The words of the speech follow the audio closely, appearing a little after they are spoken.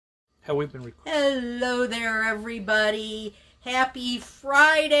we've been recording. Hello there, everybody. Happy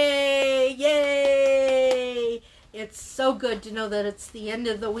Friday. Yay. It's so good to know that it's the end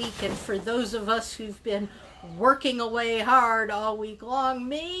of the week, and for those of us who've been working away hard all week long,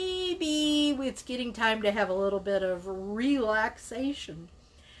 maybe it's getting time to have a little bit of relaxation.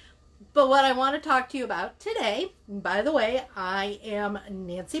 But what I want to talk to you about today, by the way, I am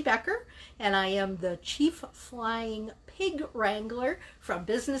Nancy Becker, and I am the Chief Flying Pig Wrangler from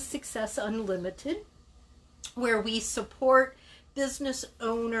Business Success Unlimited, where we support business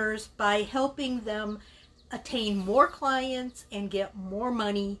owners by helping them attain more clients and get more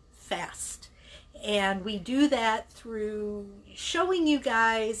money fast. And we do that through showing you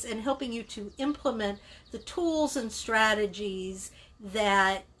guys and helping you to implement the tools and strategies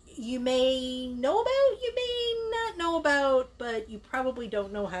that you may know about, you may not know about, but you probably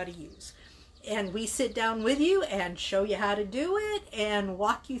don't know how to use. And we sit down with you and show you how to do it and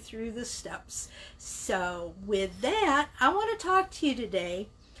walk you through the steps. So with that, I want to talk to you today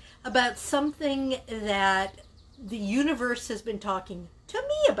about something that the universe has been talking to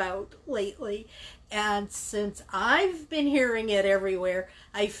me about lately. And since I've been hearing it everywhere,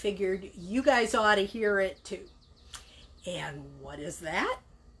 I figured you guys ought to hear it too. And what is that?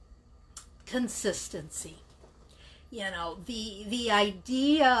 Consistency. You know, the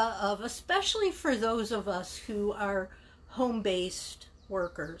idea of, especially for those of us who are home-based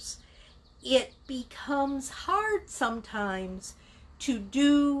workers, it becomes hard sometimes to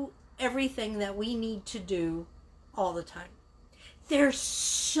do everything that we need to do all the time. There's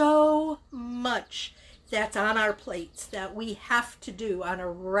so much that's on our plates that we have to do on a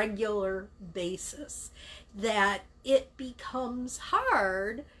regular basis that it becomes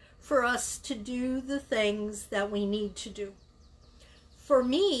hard for us to do the things that we need to do. For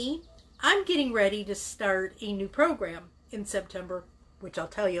me, I'm getting ready to start a new program in September, which I'll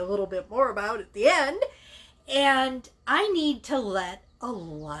tell you a little bit more about at the end. And I need to let a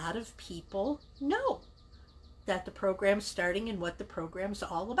lot of people know that the program's starting and what the program's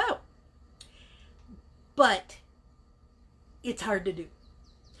all about. But it's hard to do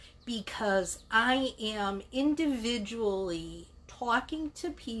because I am individually talking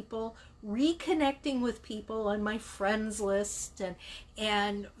to people, reconnecting with people on my friends list,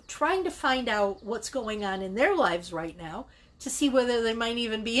 and trying to find out what's going on in their lives right now to see whether they might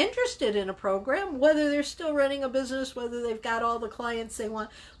even be interested in a program, whether they're still running a business, whether they've got all the clients they want,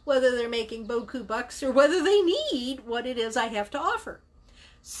 whether they're making beaucoup bucks, or whether they need what it is I have to offer.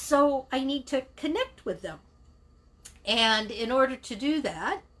 So I need to connect with them. And in order to do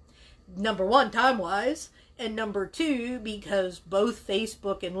that, number one, time-wise, and number two, because both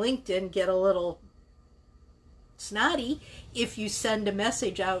Facebook and LinkedIn get a little snotty if you send a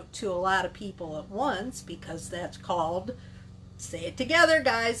message out to a lot of people at once, because that's called, say it together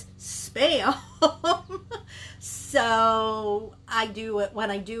guys, spam. So I do it,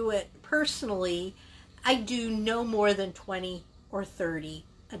 when I do it personally, I do no more than 20 or 30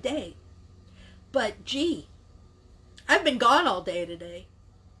 a day. But gee, I've been gone all day today.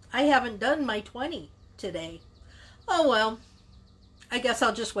 I haven't done my 20 today. Oh well, I guess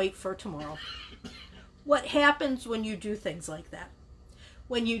I'll just wait for tomorrow. What happens when you do things like that?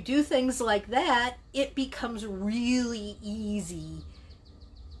 When you do things like that, it becomes really easy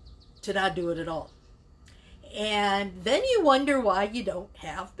to not do it at all. And then you wonder why you don't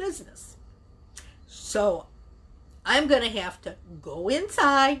have business. So I'm going to have to go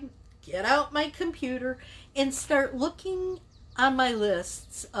inside, get out my computer, and start looking on my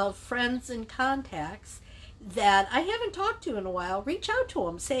lists of friends and contacts that I haven't talked to in a while. Reach out to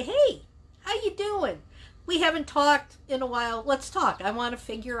them. Say, hey, how you doing? We haven't talked in a while. Let's talk. I want to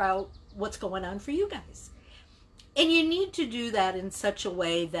figure out what's going on for you guys. And you need to do that in such a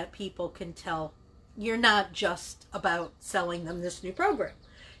way that people can tell you're not just about selling them this new program.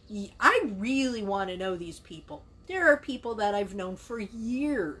 I really want to know these people. There are people that I've known for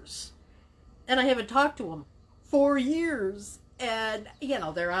years, and I haven't talked to them for years. And, you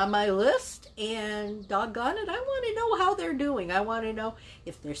know, they're on my list, and doggone it, I want to know how they're doing. I want to know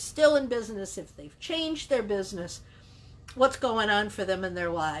if they're still in business, if they've changed their business, what's going on for them in their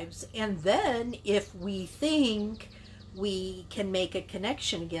lives. And then if we think we can make a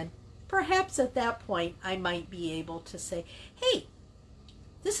connection again, perhaps at that point I might be able to say, hey,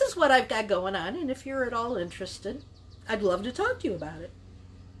 this is what I've got going on, and if you're at all interested, I'd love to talk to you about it.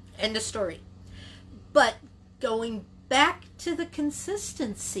 End of story. But going back to the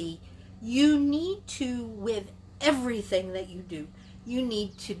consistency, you need to, with everything that you do, you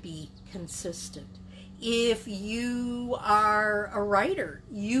need to be consistent. If you are a writer,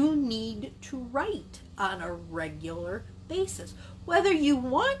 you need to write on a regular basis. whether you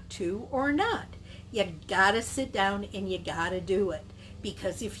want to or not. You gotta sit down and you gotta do it.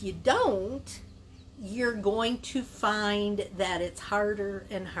 Because if you don't, you're going to find that it's harder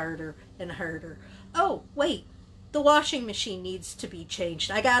and harder and harder. Oh, wait, the washing machine needs to be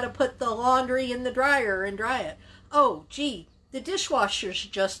changed. I gotta put the laundry in the dryer and dry it. Oh, gee, the dishwasher's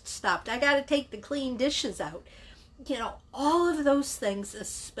just stopped. I gotta take the clean dishes out. You know, all of those things,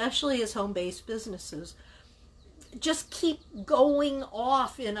 especially as home-based businesses, just keep going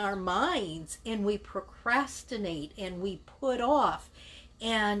off in our minds, and we procrastinate and we put off,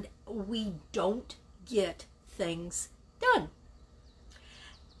 and we don't get things done.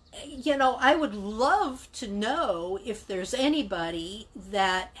 You know, I would love to know if there's anybody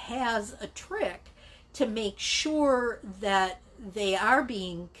that has a trick to make sure that they are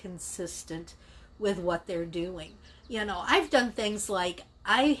being consistent with what they're doing. You know, I've done things like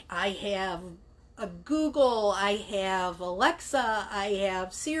I have a Google, I have Alexa, I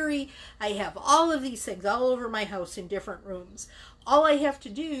have Siri, I have all of these things all over my house in different rooms. All I have to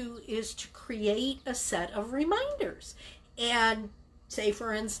do is to create a set of reminders. And say,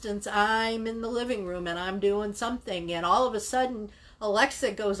 for instance, I'm in the living room and I'm doing something, and all of a sudden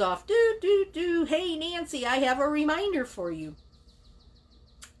Alexa goes off, do, do, do, hey Nancy, I have a reminder for you.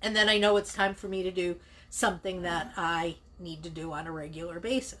 And then I know it's time for me to do something that I need to do on a regular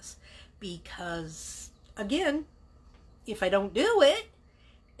basis. Because, again, if I don't do it,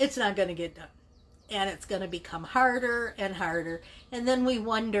 it's not going to get done. And it's going to become harder and harder. And then we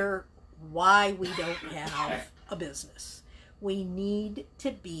wonder why we don't have a business. We need to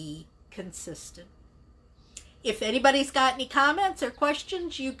be consistent. If anybody's got any comments or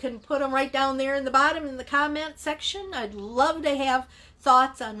questions, you can put them right down there in the bottom in the comment section. I'd love to have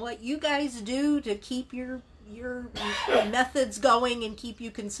thoughts on what you guys do to keep your methods going and keep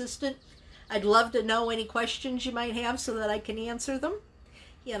you consistent. I'd love to know any questions you might have so that I can answer them.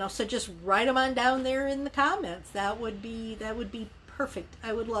 You know, so just write them on down there in the comments. That would be perfect.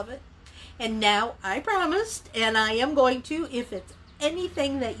 I would love it. And now I promised, and I am going to, if it's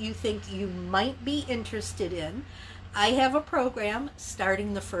anything that you think you might be interested in, I have a program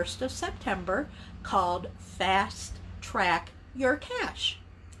starting the 1st of September called Fast Track Your Cash.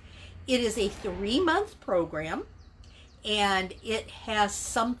 It is a 3-month program, and it has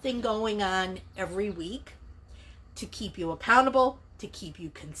something going on every week to keep you accountable, to keep you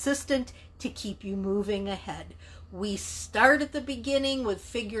consistent, to keep you moving ahead. We start at the beginning with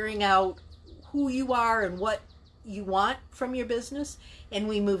figuring out who you are and what you want from your business, and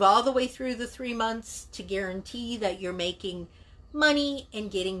we move all the way through the 3 months to guarantee that you're making money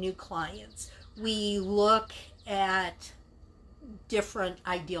and getting new clients. We look at different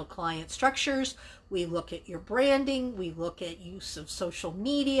ideal client structures. We look at your branding. We look at use of social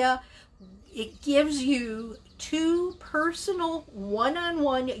media. It gives you 2 personal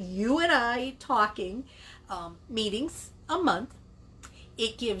one-on-one, you and I talking meetings a month.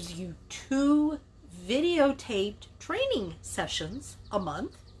 It gives you 2 videotaped training sessions a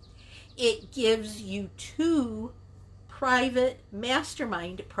month. It gives you 2 private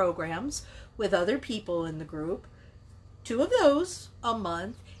mastermind programs with other people in the group. 2 of those a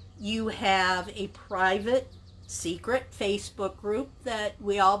month. You have a private secret Facebook group that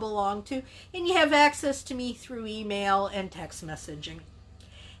we all belong to, and you have access to me through email and text messaging.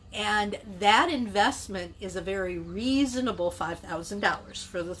 And that investment is a very reasonable $5,000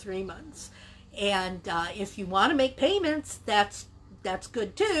 for the 3 months. And if you want to make payments, that's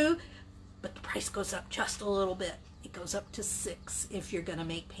good too, but the price goes up just a little bit. It goes up to $6,000 if you're going to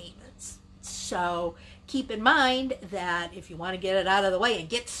make payments. So keep in mind that if you want to get it out of the way and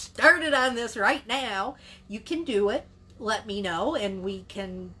get started on this right now, you can do it. Let me know and we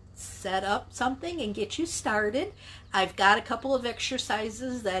can set up something and get you started. I've got a couple of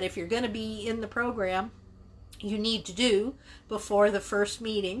exercises that if you're going to be in the program, you need to do before the first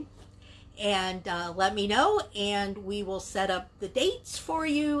meeting. And let me know, and we will set up the dates for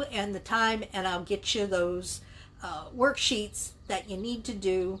you and the time, and I'll get you those worksheets that you need to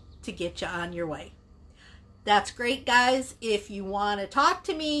do to get you on your way. That's great, guys. If you want to talk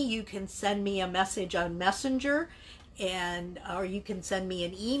to me, you can send me a message on Messenger, or you can send me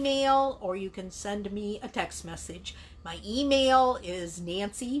an email, or you can send me a text message. My email is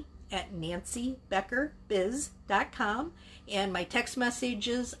nancy@nancybeckerbiz.com, and my text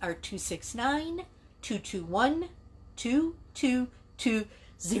messages are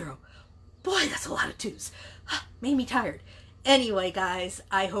 269-221-2220. Boy, that's a lot of 2s. Made me tired. Anyway, guys,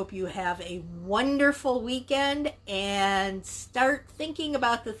 I hope you have a wonderful weekend and start thinking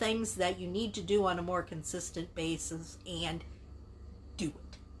about the things that you need to do on a more consistent basis and do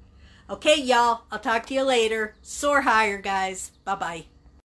it. Okay, y'all. I'll talk to you later. Soar higher, guys. Bye-bye.